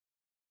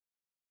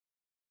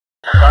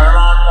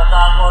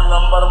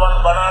Number 1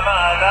 बनाना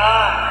है ना।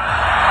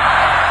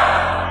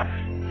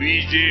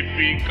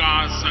 BJP का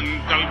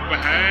संकल्प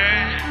है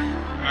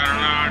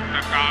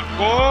कर्नाटका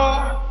को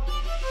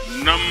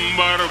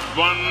number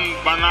 1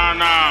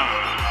 banana.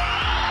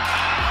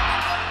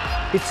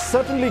 It's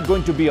certainly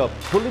going to be a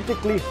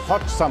politically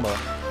hot summer,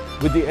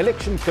 with the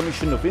Election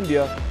Commission of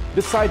India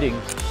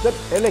deciding that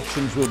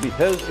elections will be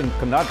held in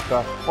Karnataka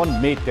on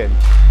May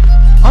 10th.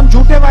 हम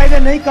झूठे वायदे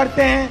नहीं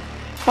करते हैं।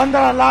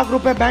 15 लाख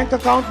रुपए बैंक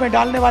अकाउंट में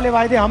डालने वाले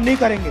वायदे हम नहीं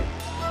करेंगे।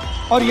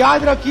 और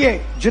याद रखिए,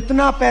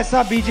 जितना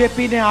पैसा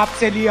बीजेपी ने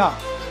आपसे लिया,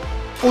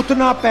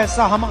 उतना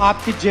पैसा हम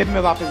आपकी जेब में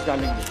वापस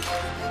डालेंगे।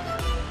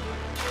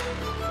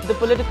 The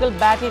political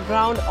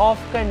battleground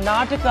of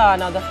Karnataka.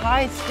 Now the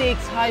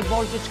high-stakes,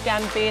 high-voltage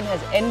campaign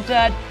has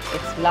entered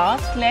its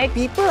last leg.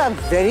 People are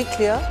very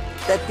clear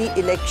that the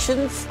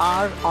elections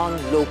are on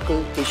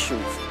local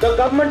issues. The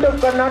government of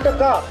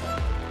Karnataka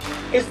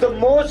is the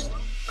most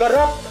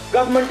corrupt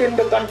government in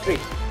the country.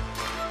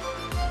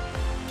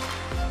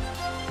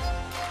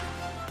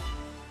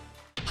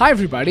 Hi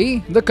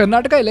everybody, the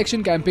Karnataka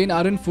election campaign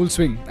are in full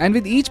swing, and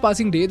with each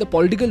passing day the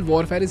political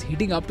warfare is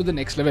heating up to the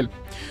next level.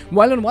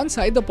 While on one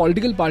side the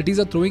political parties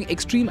are throwing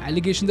extreme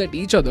allegations at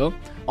each other,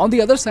 on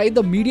the other side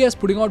the media is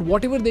putting out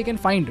whatever they can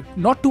find,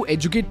 not to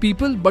educate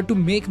people but to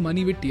make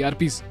money with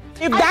TRPs.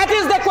 If that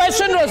is the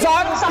question,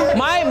 Razak,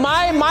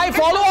 my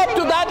follow-up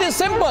to that is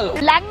simple.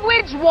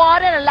 Language war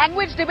and a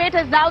language debate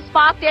has now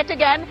sparked yet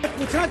again.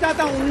 पूछना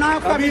चाहता हूँ, उन्नाव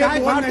का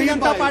विधायक Bharatiya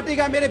Janata party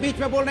का मेरे बीच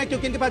में बोल रहे हैं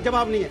क्योंकि इनके पास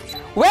जवाब नहीं है।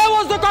 Where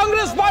was the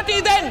Congress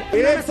party then?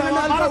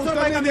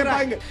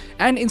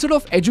 And instead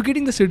of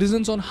educating the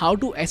citizens on how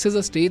to assess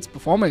a state's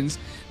performance,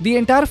 the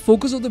entire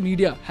focus of the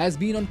media has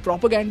been on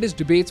propagandist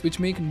debates which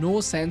make no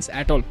sense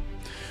at all.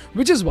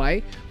 Which is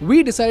why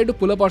we decided to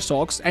pull up our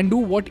socks and do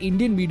what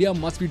Indian media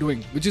must be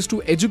doing, which is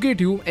to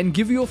educate you and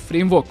give you a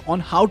framework on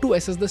how to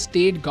assess the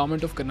state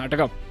government of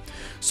Karnataka.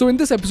 So in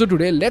this episode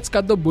today, let's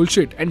cut the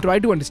bullshit and try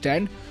to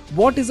understand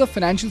what is the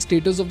financial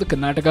status of the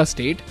Karnataka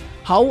state,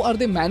 how are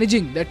they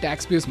managing their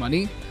taxpayers'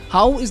 money,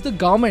 how is the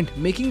government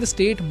making the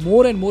state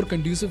more and more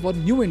conducive for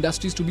new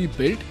industries to be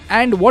built,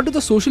 and what do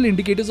the social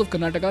indicators of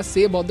Karnataka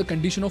say about the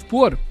condition of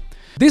poor.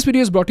 This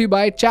video is brought to you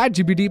by Chat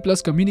GPT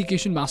plus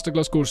Communication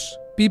Masterclass course.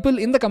 People,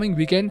 in the coming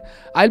weekend,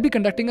 I'll be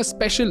conducting a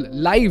special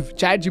live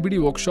Chat GPT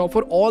workshop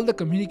for all the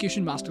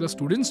Communication Masterclass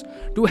students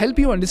to help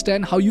you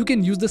understand how you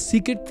can use the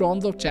secret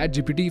prompts of Chat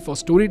GPT for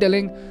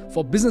storytelling,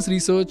 for business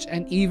research,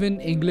 and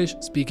even English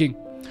speaking.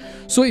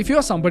 So if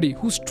you're somebody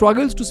who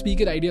struggles to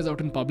speak your ideas out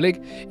in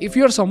public, if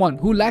you're someone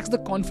who lacks the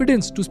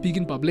confidence to speak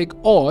in public,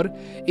 or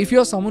if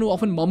you're someone who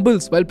often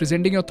mumbles while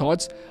presenting your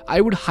thoughts, I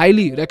would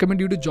highly recommend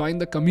you to join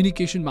the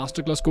Communication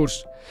Masterclass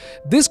course.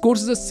 This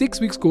course is a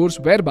 6 weeks course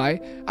whereby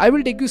I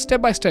will take you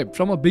step by step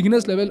from a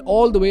beginner's level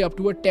all the way up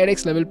to a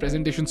TEDx level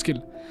presentation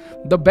skill.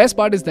 The best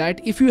part is that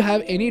if you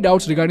have any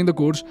doubts regarding the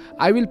course,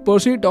 I will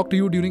personally talk to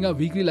you during our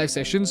weekly live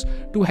sessions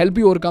to help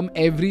you overcome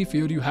every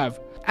fear you have.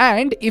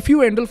 And if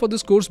you enroll for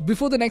this course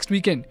before the next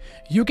weekend,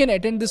 you can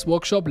attend this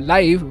workshop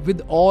live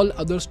with all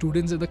other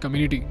students in the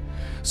community.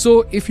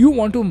 So if you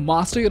want to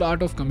master your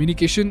art of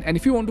communication and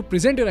if you want to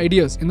present your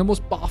ideas in the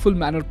most powerful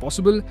manner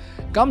possible,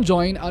 come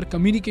join our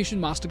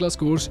Communication Masterclass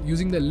course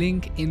using the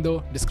link in the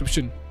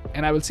description.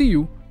 And I will see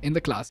you in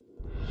the class.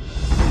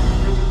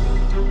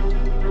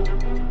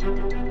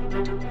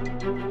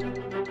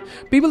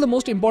 People, the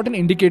most important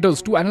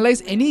indicators to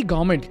analyze any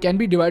government can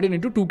be divided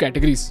into two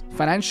categories,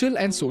 financial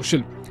and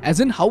social.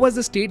 As in, how has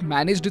the state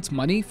managed its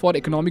money for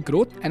economic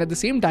growth, and at the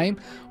same time,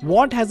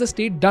 what has the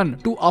state done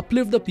to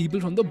uplift the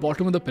people from the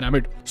bottom of the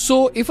pyramid.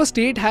 So if a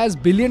state has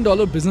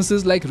billion-dollar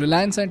businesses like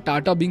Reliance and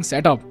Tata being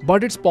set up,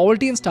 but its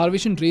poverty and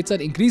starvation rates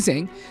are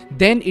increasing,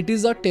 then it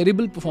is a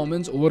terrible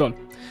performance overall.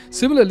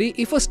 Similarly,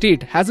 if a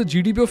state has a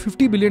GDP of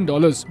 $50 billion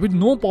with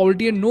no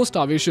poverty and no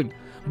starvation,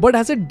 but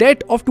has a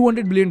debt of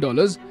 $200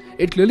 billion,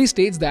 it clearly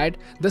states that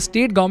the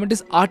state government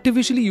is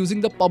artificially using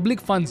the public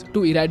funds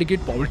to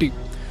eradicate poverty.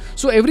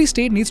 So every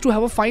state needs to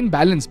have a fine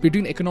balance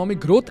between economic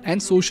growth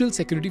and social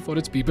security for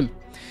its people.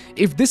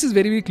 If this is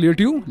very clear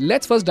to you,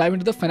 let's first dive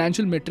into the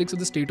financial metrics of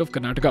the state of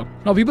Karnataka.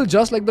 Now people,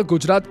 just like the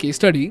Gujarat case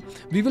study,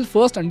 we will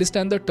first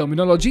understand the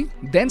terminology,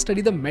 then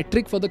study the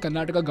metric for the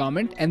Karnataka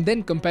government and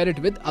then compare it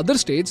with other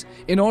states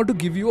in order to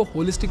give you a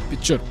holistic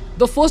picture.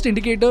 The first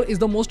indicator is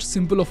the most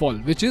simple of all,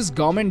 which is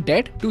government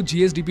debt to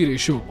GSDP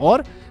ratio,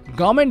 or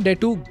government debt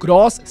to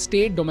gross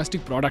state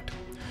domestic product.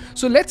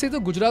 So let's say the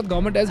Gujarat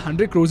government has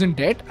 100 crores in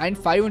debt and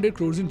 500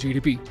 crores in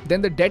GDP.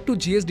 Then the debt to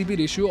GSDP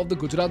ratio of the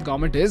Gujarat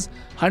government is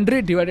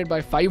 100 divided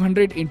by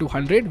 500 into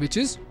 100, which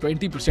is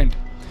 20%.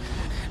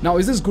 Now,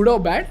 is this good or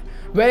bad?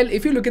 Well,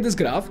 if you look at this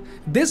graph,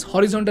 this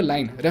horizontal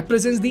line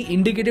represents the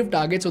indicative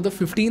targets of the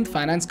 15th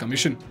Finance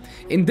Commission.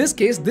 In this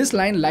case, this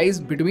line lies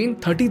between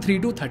 33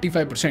 to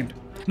 35%.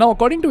 Now,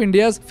 according to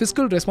India's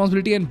Fiscal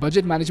Responsibility and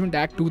Budget Management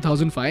Act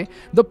 2005,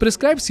 the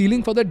prescribed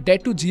ceiling for the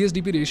debt to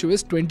GSDP ratio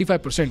is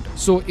 25%.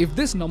 So if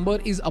this number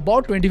is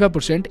about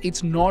 25%,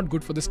 it's not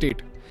good for the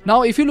state.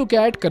 Now, if you look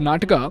at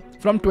Karnataka,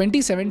 from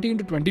 2017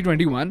 to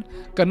 2021,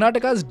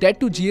 Karnataka's debt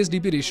to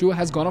GSDP ratio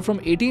has gone up from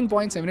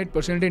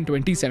 18.78% in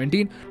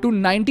 2017 to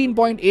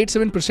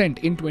 19.87%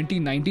 in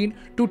 2019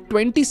 to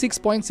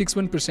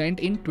 26.61%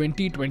 in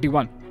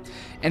 2021.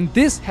 And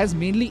this has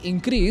mainly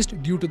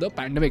increased due to the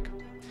pandemic.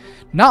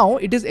 Now,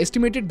 it is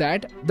estimated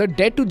that the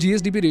debt to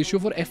GSDP ratio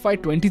for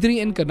FY23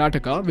 in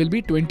Karnataka will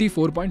be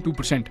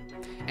 24.2%.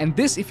 And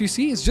this, if you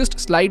see, is just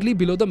slightly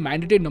below the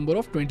mandated number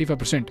of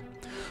 25%.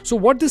 So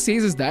what this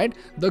says is that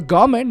the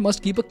government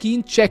must keep a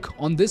keen check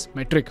on this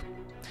metric.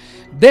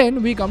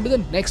 Then we come to the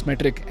next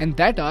metric, and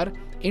that are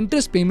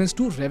interest payments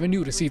to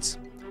revenue receipts.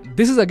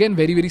 This is again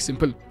very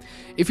simple.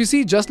 If you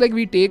see, just like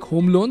we take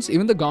home loans,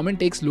 even the government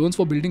takes loans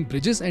for building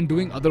bridges and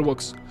doing other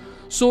works.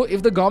 So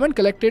if the government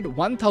collected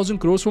 1000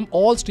 crores from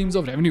all streams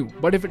of revenue,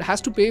 but if it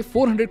has to pay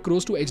 400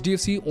 crores to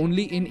HDFC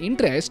only in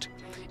interest,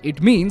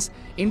 it means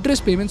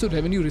interest payments to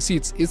revenue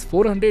receipts is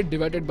 400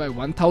 divided by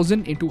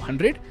 1000 into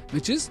 100,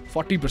 which is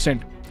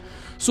 40%.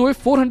 So if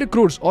 400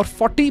 crores or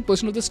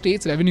 40% of the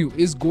state's revenue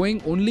is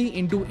going only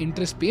into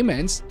interest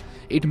payments,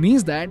 it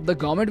means that the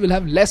government will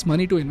have less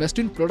money to invest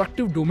in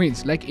productive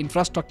domains like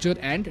infrastructure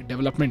and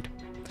development.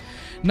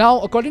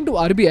 Now, according to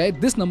RBI,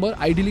 this number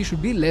ideally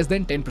should be less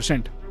than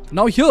 10%.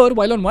 Now here,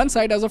 while on one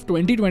side as of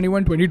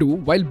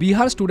 2021-22, while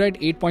Bihar stood at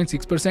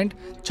 8.6%,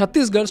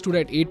 Chhattisgarh stood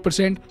at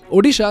 8%,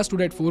 Odisha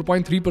stood at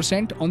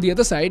 4.3%, on the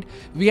other side,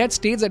 we had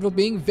states that were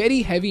paying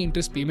very heavy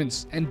interest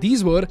payments, and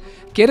these were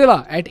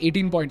Kerala at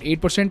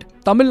 18.8%,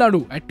 Tamil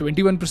Nadu at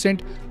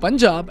 21%,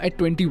 Punjab at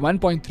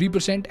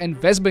 21.3%,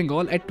 and West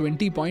Bengal at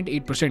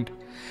 20.8%.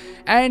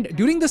 And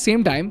during the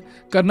same time,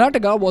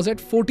 Karnataka was at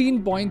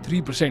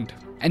 14.3%,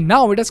 and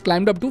now it has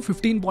climbed up to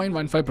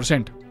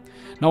 15.15%.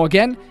 Now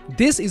again,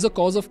 this is a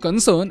cause of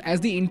concern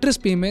as the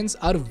interest payments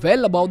are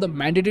well above the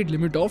mandated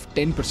limit of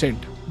 10%.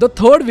 The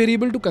third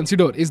variable to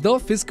consider is the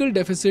fiscal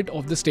deficit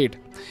of the state.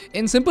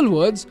 In simple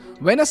words,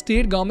 when a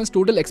state government's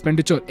total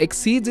expenditure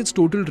exceeds its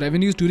total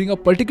revenues during a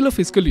particular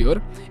fiscal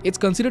year, it's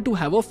considered to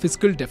have a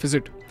fiscal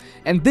deficit.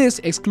 And this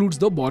excludes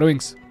the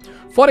borrowings.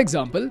 For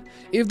example,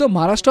 if the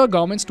Maharashtra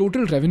government's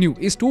total revenue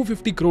is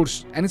 250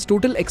 crores and its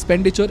total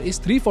expenditure is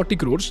 340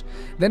 crores,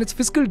 then its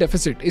fiscal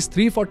deficit is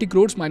 340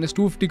 crores minus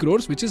 250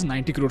 crores, which is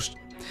 90 crores.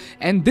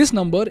 And this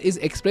number is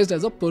expressed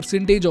as a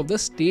percentage of the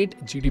state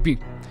GDP.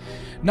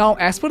 Now,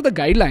 as per the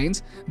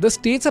guidelines, the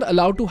states are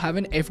allowed to have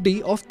an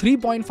FD of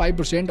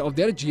 3.5% of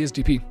their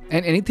GSDP,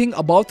 and anything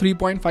above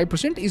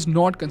 3.5% is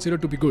not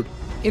considered to be good.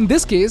 In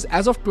this case,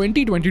 as of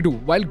 2022,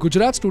 while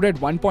Gujarat stood at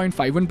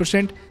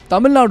 1.51%,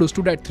 Tamil Nadu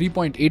stood at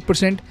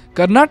 3.8%,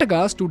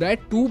 Karnataka stood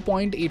at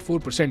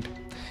 2.84%.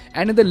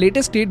 And in the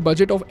latest state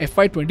budget of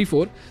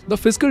FY24, the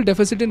fiscal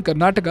deficit in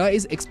Karnataka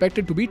is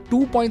expected to be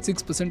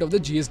 2.6% of the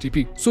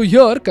GSDP. So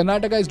here,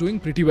 Karnataka is doing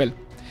pretty well.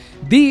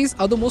 These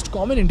are the most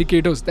common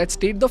indicators that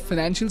state the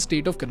financial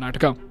state of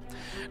Karnataka.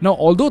 Now,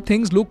 although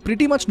things look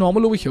pretty much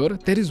normal over here,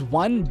 there is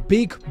one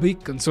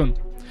big concern.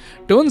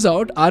 Turns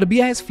out,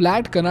 RBI has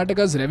flagged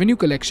Karnataka's revenue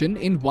collection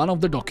in one of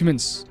the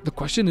documents. The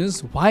question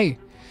is, why?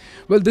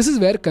 Well, this is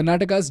where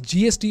Karnataka's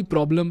GST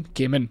problem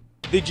came in.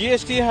 The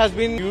GST has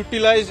been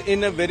utilized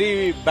in a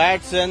very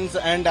bad sense,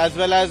 and as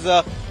well as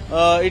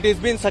it has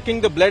been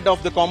sucking the blood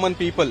of the common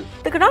people.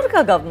 The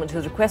Karnataka government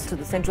has requested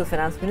the Central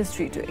Finance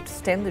Ministry to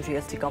extend the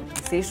GST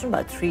compensation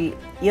by 3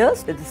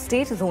 years. The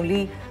state is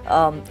only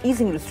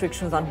easing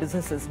restrictions on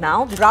businesses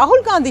now.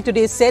 Rahul Gandhi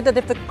today said that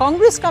if the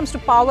Congress comes to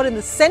power in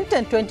the centre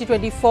in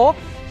 2024,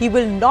 he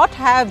will not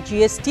have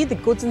GST, the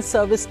goods and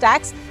service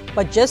tax,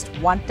 but just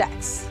one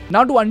tax.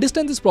 Now, to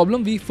understand this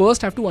problem, we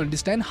first have to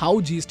understand how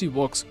GST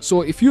works.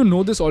 So if you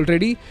know this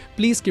already,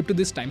 please skip to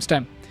this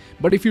timestamp.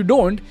 But if you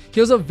don't,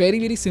 here's a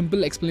very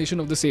simple explanation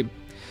of the same.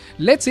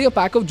 Let's say a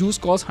pack of juice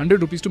costs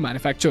 100 rupees to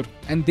manufacture,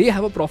 and they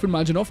have a profit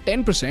margin of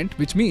 10%,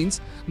 which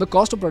means the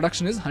cost of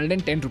production is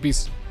 110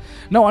 rupees.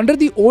 Now, under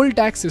the old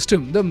tax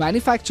system, the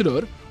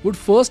manufacturer would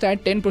first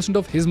add 10%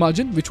 of his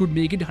margin, which would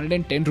make it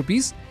 110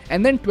 rupees,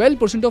 and then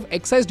 12% of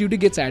excise duty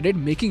gets added,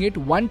 making it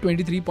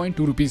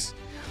 123.2 rupees.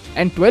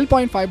 And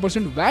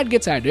 12.5% VAT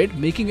gets added,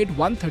 making it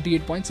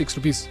 138.6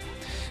 rupees.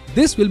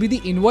 This will be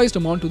the invoiced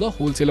amount to the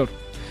wholesaler.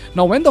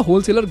 Now, when the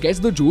wholesaler gets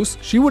the juice,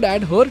 she would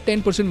add her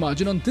 10%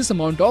 margin on this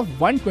amount of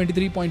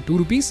 123.2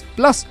 rupees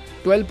plus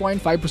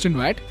 12.5%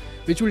 VAT,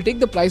 which will take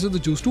the price of the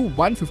juice to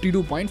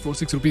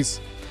 152.46 rupees.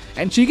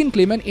 And she can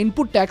claim an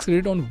input tax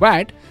credit on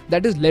VAT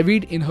that is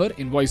levied in her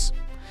invoice.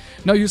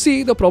 Now, you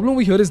see, the problem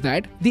over here is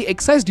that the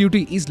excise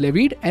duty is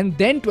levied and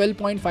then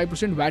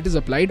 12.5% VAT is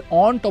applied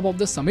on top of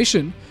the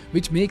summation,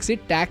 which makes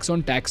it tax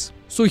on tax.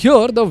 So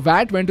here, the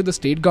VAT went to the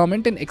state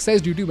government and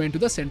excise duty went to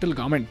the central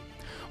government.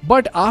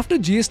 But after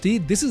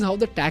GST, this is how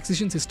the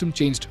taxation system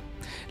changed.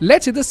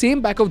 Let's say the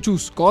same pack of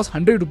juice costs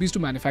 100 rupees to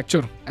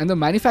manufacture, and the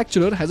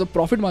manufacturer has a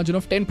profit margin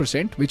of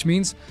 10%, which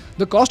means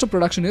the cost of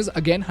production is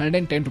again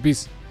 110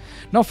 rupees.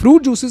 Now,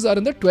 fruit juices are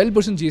in the 12%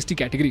 GST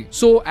category.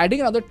 So,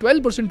 adding another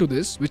 12% to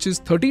this, which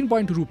is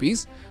 13.2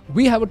 rupees,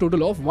 we have a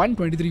total of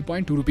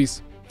 123.2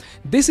 rupees.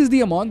 This is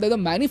the amount that the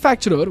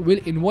manufacturer will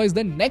invoice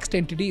the next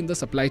entity in the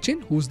supply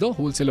chain, who's the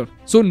wholesaler.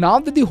 So now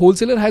that the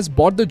wholesaler has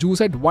bought the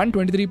juice at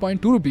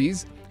 123.2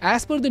 rupees,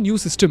 as per the new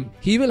system,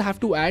 he will have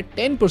to add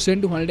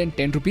 10% to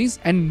 110 rupees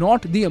and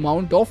not the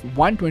amount of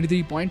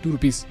 123.2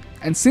 rupees.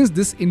 And since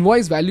this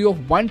invoice value of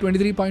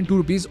 123.2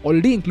 rupees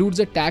already includes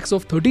a tax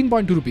of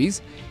 13.2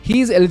 rupees,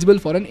 he is eligible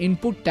for an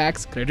input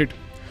tax credit.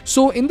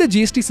 So in the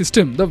GST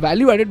system, the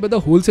value added by the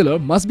wholesaler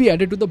must be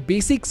added to the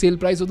basic sale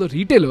price of the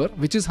retailer,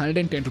 which is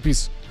 110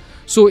 rupees.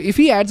 So if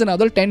he adds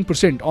another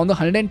 10% on the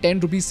 110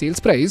 rupees sales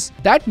price,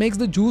 that makes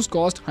the juice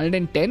cost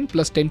 110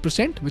 plus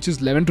 10%, which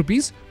is 11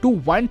 rupees, to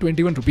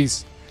 121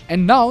 rupees.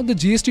 And now the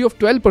GST of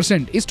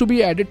 12% is to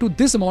be added to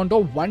this amount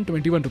of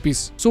 121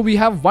 rupees. So we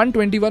have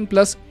 121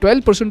 plus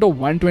 12% of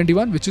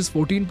 121, which is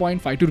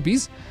 14.52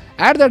 rupees.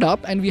 Add that up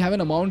and we have an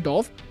amount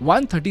of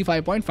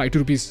 135.52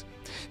 rupees.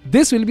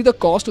 This will be the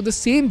cost of the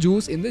same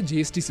juice in the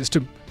GST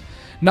system.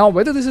 Now,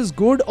 whether this is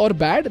good or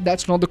bad,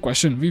 that's not the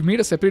question. We've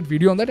made a separate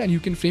video on that and you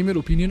can frame your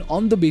opinion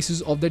on the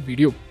basis of that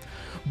video.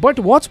 But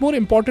what's more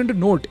important to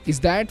note is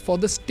that for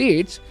the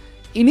states,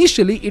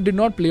 initially it did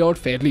not play out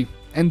fairly.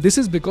 And this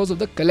is because of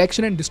the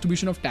collection and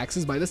distribution of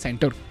taxes by the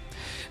center.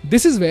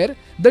 This is where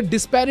the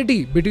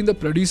disparity between the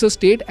producer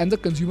state and the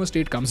consumer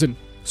state comes in.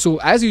 So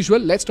as usual,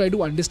 let's try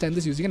to understand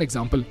this using an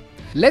example.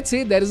 Let's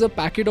say there is a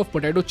packet of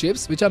potato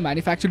chips which are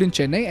manufactured in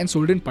Chennai and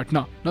sold in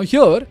Patna. Now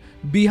here,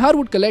 Bihar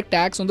would collect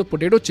tax on the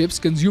potato chips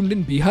consumed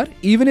in Bihar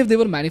even if they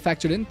were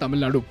manufactured in Tamil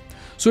Nadu.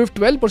 So if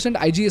 12%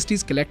 IGST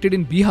is collected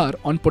in Bihar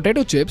on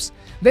potato chips,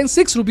 then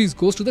 6 rupees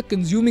goes to the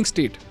consuming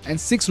state and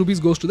 6 rupees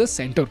goes to the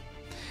center.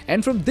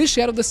 And from this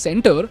share of the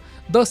center,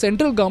 the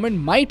central government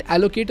might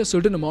allocate a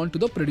certain amount to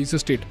the producer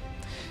state.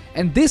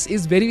 And this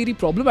is very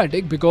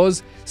problematic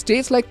because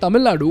states like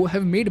Tamil Nadu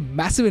have made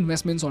massive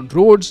investments on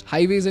roads,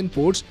 highways and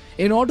ports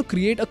in order to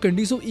create a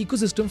conducive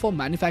ecosystem for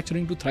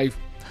manufacturing to thrive.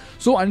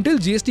 So until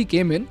GST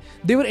came in,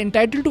 they were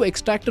entitled to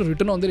extract a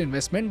return on their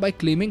investment by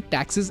claiming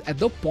taxes at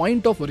the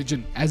point of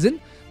origin, as in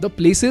the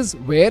places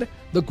where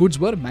the goods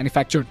were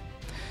manufactured.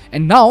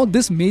 And now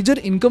this major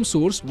income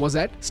source was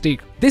at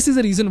stake. This is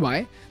the reason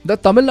why the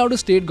Tamil Nadu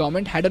state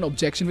government had an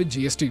objection with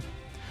GST.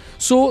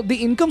 So the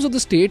incomes of the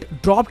state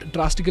dropped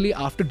drastically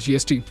after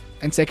GST.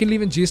 And secondly,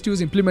 when GST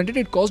was implemented,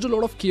 it caused a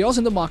lot of chaos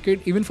in the market,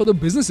 even for the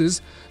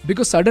businesses,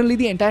 because suddenly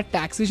the entire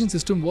taxation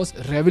system was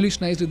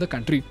revolutionized in the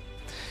country.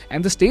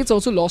 And the states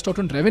also lost out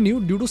on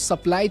revenue due to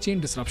supply chain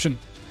disruption.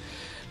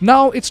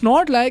 Now, it's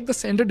not like the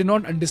center did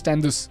not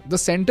understand this. The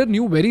center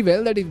knew very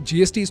well that if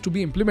GST is to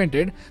be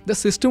implemented, the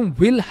system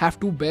will have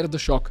to bear the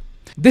shock.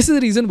 This is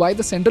the reason why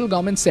the central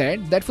government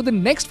said that for the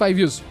next 5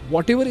 years,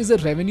 whatever is the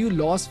revenue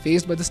loss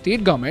faced by the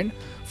state government,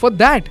 for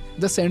that,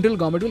 the central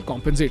government will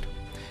compensate.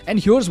 And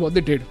here's what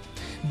they did.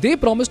 They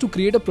promised to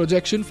create a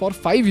projection for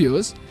 5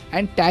 years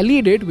and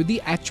tallied it with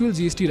the actual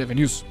GST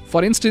revenues.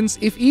 For instance,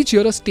 if each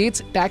year a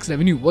state's tax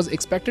revenue was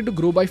expected to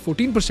grow by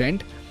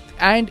 14%,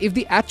 and if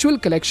the actual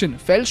collection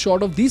fell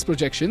short of these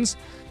projections,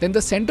 then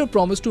the center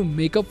promised to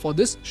make up for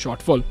this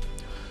shortfall.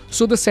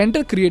 So the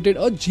center created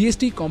a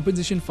GST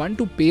compensation fund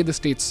to pay the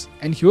states.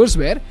 And here's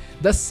where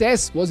the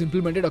cess was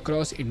implemented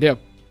across India.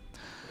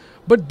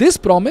 But this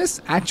promise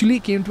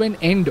actually came to an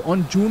end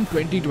on June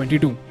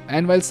 2022.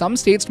 And while some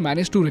states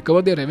managed to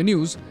recover their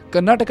revenues,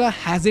 Karnataka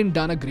hasn't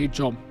done a great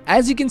job.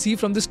 As you can see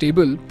from this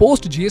table,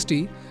 post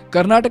GST,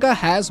 Karnataka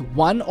has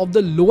one of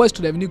the lowest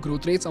revenue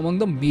growth rates among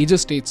the major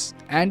states.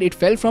 And it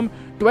fell from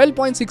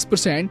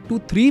 12.6% to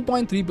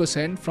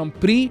 3.3% from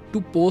pre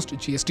to post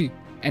GST.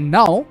 And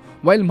now,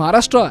 while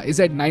Maharashtra is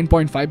at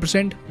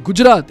 9.5%,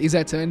 Gujarat is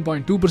at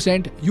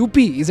 7.2%, UP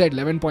is at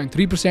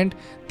 11.3%,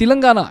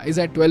 Telangana is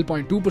at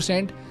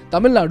 12.2%,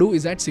 Tamil Nadu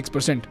is at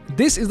 6%.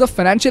 This is the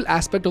financial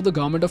aspect of the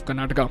government of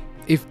Karnataka.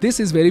 If this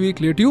is very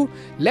clear to you,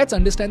 let's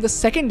understand the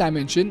second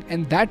dimension,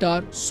 and that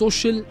are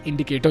social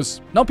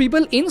indicators. Now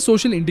people, in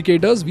social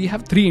indicators, we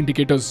have 3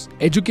 indicators: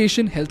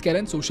 education, healthcare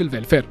and social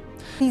welfare.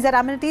 These are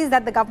amenities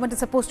that the government is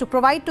supposed to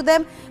provide to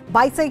them.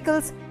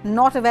 Bicycles,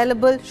 not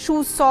available.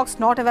 Shoes, socks,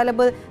 not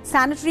available.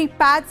 Sanitary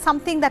pads,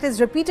 something that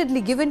is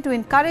repeatedly given to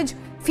encourage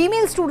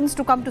female students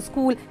to come to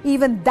school.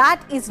 Even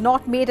that is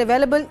not made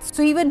available.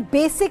 So even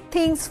basic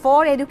things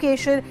for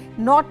education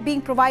not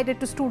being provided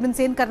to students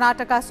in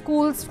Karnataka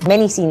schools.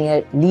 Many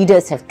senior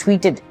leaders have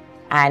tweeted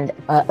and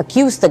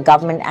accused the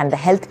government and the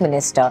health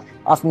minister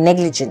of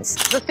negligence.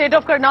 The state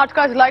of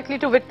Karnataka is likely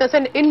to witness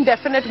an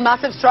indefinite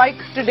massive strike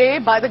today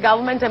by the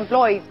government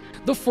employees.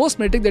 The first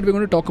metric that we're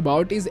going to talk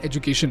about is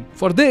education.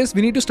 For this,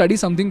 we need to study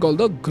something called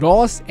the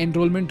gross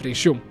enrollment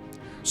ratio.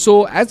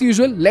 So as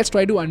usual, let's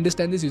try to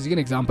understand this using an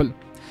example.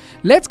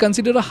 Let's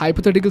consider a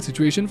hypothetical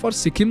situation for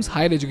Sikkim's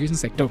higher education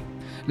sector.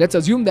 Let's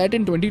assume that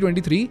in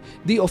 2023,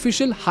 the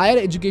official higher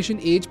education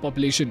age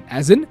population,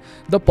 as in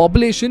the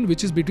population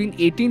which is between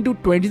 18 to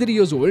 23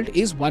 years old,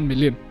 is 1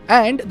 million.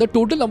 And the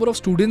total number of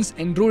students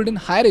enrolled in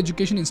higher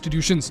education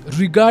institutions,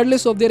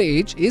 regardless of their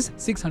age, is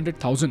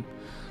 600,000.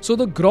 So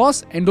the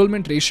gross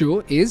enrollment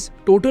ratio is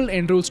total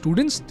enrolled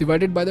students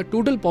divided by the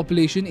total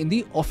population in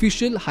the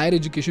official higher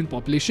education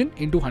population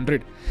into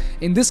 100.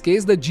 In this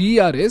case, the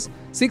GER is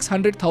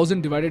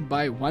 600,000 divided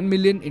by 1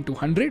 million into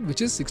 100,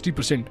 which is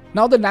 60%.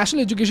 Now the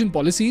national education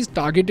policy is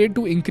targeted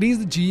to increase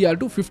the GER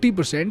to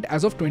 50%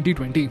 as of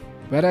 2020.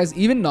 Whereas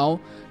even now,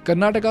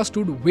 Karnataka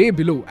stood way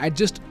below at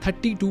just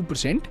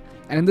 32%.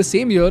 And in the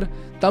same year,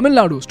 Tamil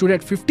Nadu stood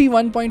at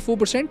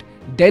 51.4%,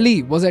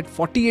 Delhi was at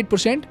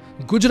 48%,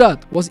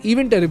 Gujarat was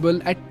even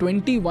terrible at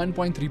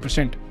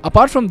 21.3%.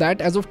 Apart from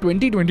that, as of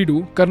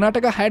 2022,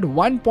 Karnataka had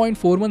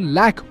 1.41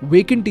 lakh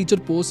vacant teacher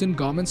posts in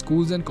government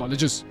schools and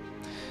colleges.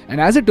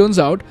 And as it turns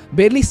out,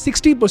 barely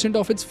 60%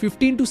 of its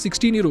 15 to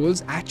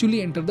 16-year-olds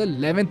actually enter the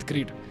 11th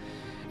grade.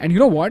 And you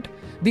know what?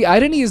 The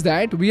irony is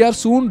that we are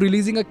soon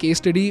releasing a case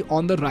study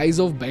on the rise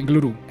of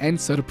Bengaluru.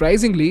 And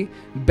surprisingly,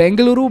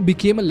 Bengaluru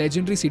became a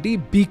legendary city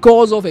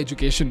because of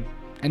education.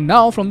 And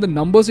now from the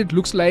numbers, it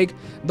looks like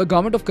the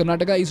government of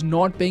Karnataka is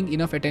not paying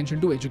enough attention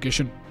to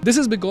education. This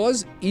is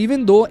because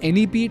even though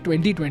NEP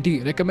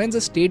 2020 recommends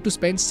a state to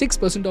spend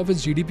 6% of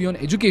its GDP on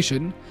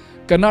education,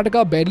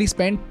 Karnataka barely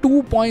spent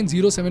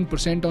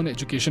 2.07% on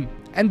education.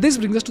 And this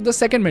brings us to the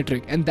second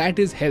metric, and that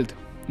is health.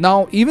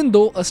 Now, even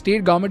though a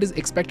state government is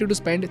expected to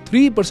spend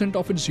 3%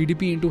 of its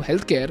GDP into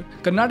healthcare,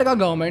 Karnataka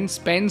government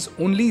spends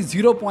only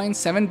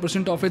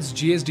 0.7% of its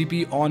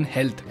GSDP on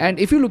health. And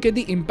if you look at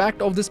the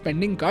impact of the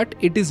spending cut,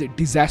 it is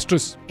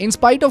disastrous. In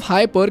spite of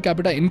high per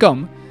capita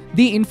income,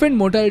 the infant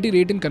mortality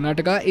rate in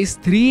Karnataka is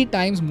 3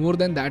 times more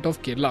than that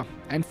of Kerala.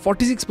 And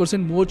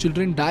 46% more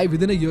children die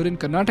within a year in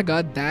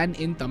Karnataka than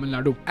in Tamil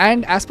Nadu.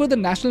 And as per the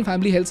National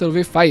Family Health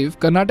Survey 5,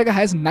 Karnataka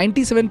has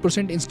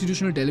 97%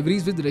 institutional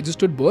deliveries with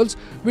registered births,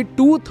 with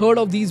 2/3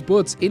 of these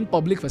births in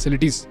public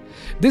facilities.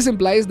 This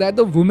implies that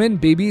the women,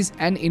 babies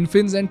and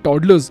infants and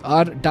toddlers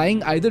are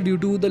dying either due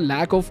to the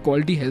lack of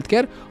quality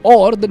healthcare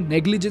or the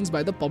negligence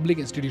by the public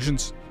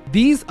institutions.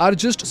 These are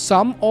just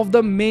some of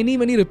the many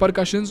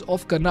repercussions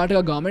of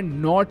Karnataka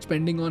government not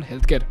spending on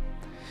healthcare.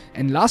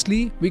 And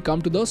lastly, we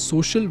come to the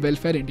social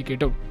welfare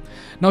indicator.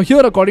 Now here,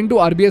 according to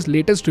RBI's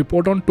latest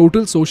report on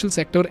total social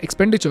sector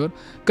expenditure,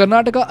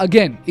 Karnataka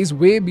again is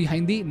way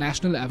behind the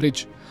national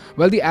average.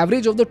 While the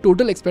average of the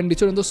total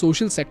expenditure on the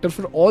social sector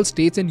for all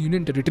states and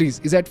union territories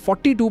is at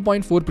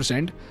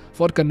 42.4%,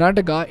 for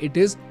Karnataka it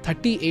is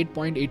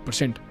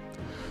 38.8%.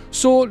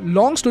 So,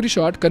 long story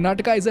short,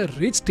 Karnataka is a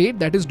rich state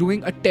that is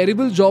doing a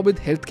terrible job with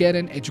healthcare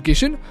and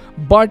education,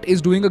 but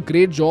is doing a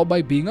great job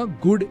by being a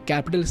good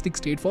capitalistic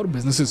state for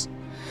businesses.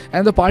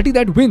 And the party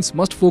that wins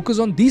must focus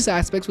on these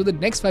aspects for the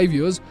next 5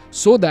 years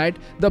so that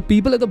the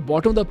people at the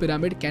bottom of the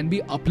pyramid can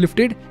be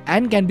uplifted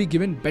and can be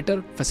given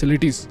better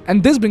facilities.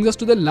 And this brings us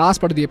to the last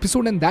part of the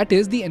episode, and that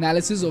is the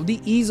analysis of the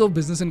ease of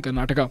business in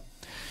Karnataka.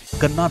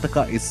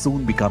 Karnataka is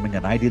soon becoming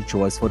an ideal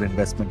choice for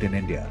investment in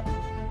India.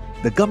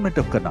 The government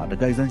of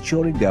Karnataka is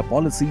ensuring their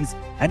policies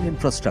and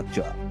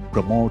infrastructure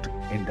promote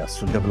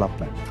industrial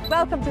development.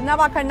 Welcome to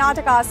Nava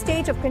Karnataka, a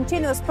stage of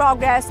continuous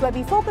progress where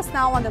we focus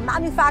now on the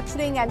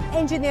manufacturing and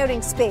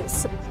engineering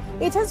space.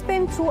 It has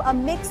been through a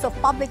mix of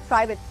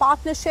public-private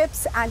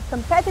partnerships and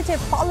competitive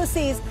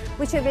policies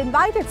which have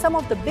invited some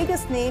of the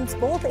biggest names,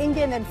 both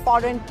Indian and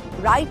foreign,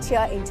 right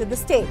here into the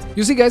state.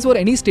 You see guys, for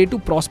any state to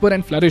prosper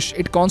and flourish,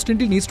 it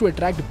constantly needs to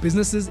attract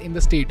businesses in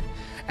the state.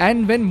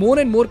 And when more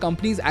and more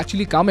companies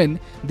actually come in,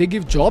 they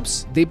give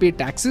jobs, they pay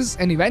taxes,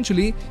 and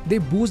eventually they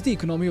boost the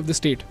economy of the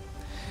state.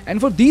 And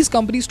for these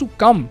companies to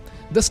come,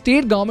 the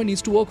state government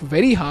needs to work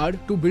very hard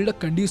to build a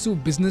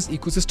conducive business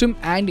ecosystem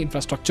and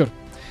infrastructure.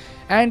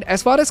 And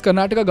as far as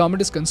Karnataka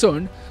government is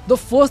concerned, the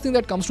first thing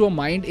that comes to our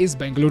mind is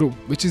Bengaluru,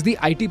 which is the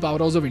IT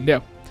powerhouse of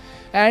India.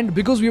 And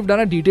because we have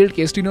done a detailed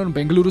case study on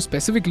Bengaluru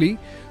specifically,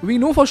 we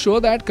know for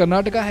sure that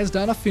Karnataka has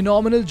done a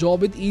phenomenal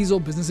job with ease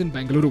of business in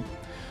Bengaluru.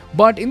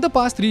 But in the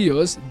past 3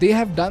 years, they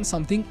have done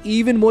something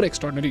even more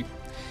extraordinary.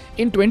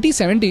 In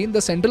 2017,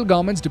 the central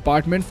government's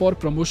Department for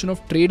Promotion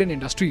of Trade and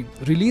Industry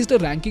released a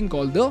ranking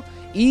called the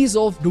Ease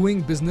of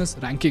Doing Business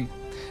ranking.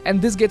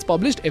 And this gets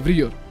published every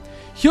year.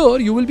 Here,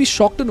 you will be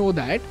shocked to know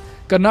that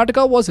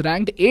Karnataka was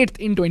ranked 8th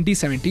in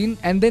 2017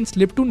 and then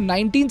slipped to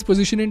 19th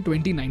position in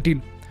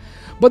 2019.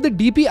 But the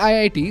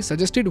DPIIT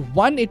suggested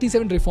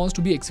 187 reforms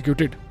to be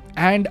executed.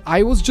 And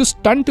I was just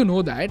stunned to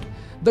know that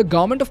the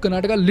government of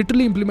Karnataka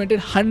literally implemented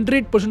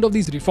 100% of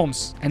these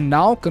reforms. And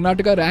now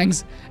Karnataka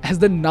ranks as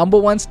the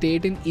 #1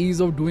 state in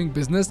ease of doing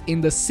business in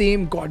the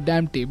same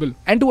goddamn table.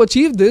 And to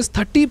achieve this,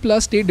 30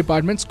 plus state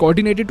departments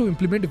coordinated to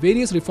implement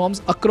various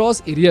reforms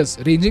across areas,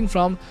 ranging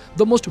from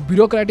the most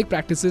bureaucratic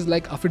practices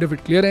like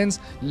affidavit clearance,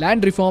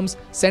 land reforms,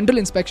 central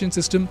inspection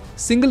system,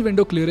 single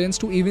window clearance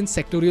to even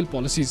sectorial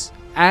policies.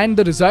 And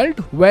the result?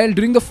 Well,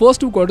 during the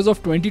first 2 quarters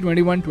of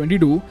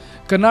 2021-22,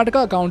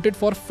 Karnataka accounted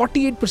for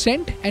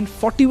 48% and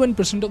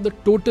 41% of the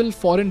total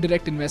foreign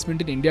direct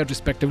investment in India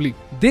respectively.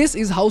 This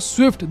is how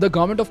swift the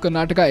government of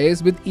Karnataka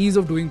is with ease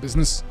of doing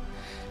business.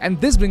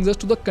 And this brings us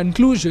to the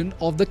conclusion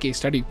of the case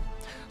study.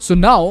 So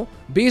now,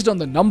 based on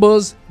the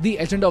numbers, the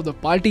agenda of the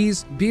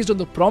parties, based on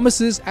the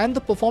promises and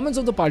the performance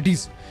of the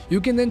parties, you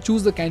can then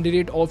choose the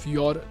candidate of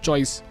your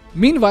choice.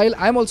 Meanwhile,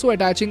 I'm also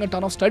attaching a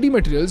ton of study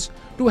materials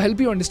to help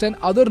you understand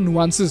other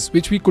nuances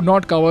which we could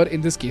not cover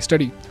in this case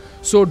study.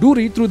 So do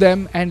read through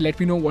them and let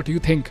me know what you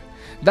think.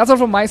 That's all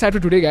from my side for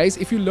today, guys.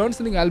 If you learned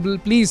something valuable,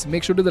 please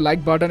make sure to hit the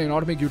like button in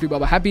order to make YouTube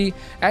Baba happy.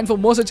 And for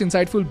more such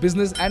insightful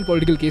business and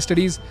political case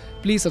studies,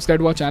 please subscribe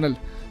to our channel.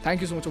 Thank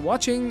you so much for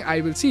watching.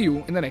 I will see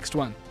you in the next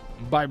one.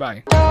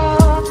 Bye-bye.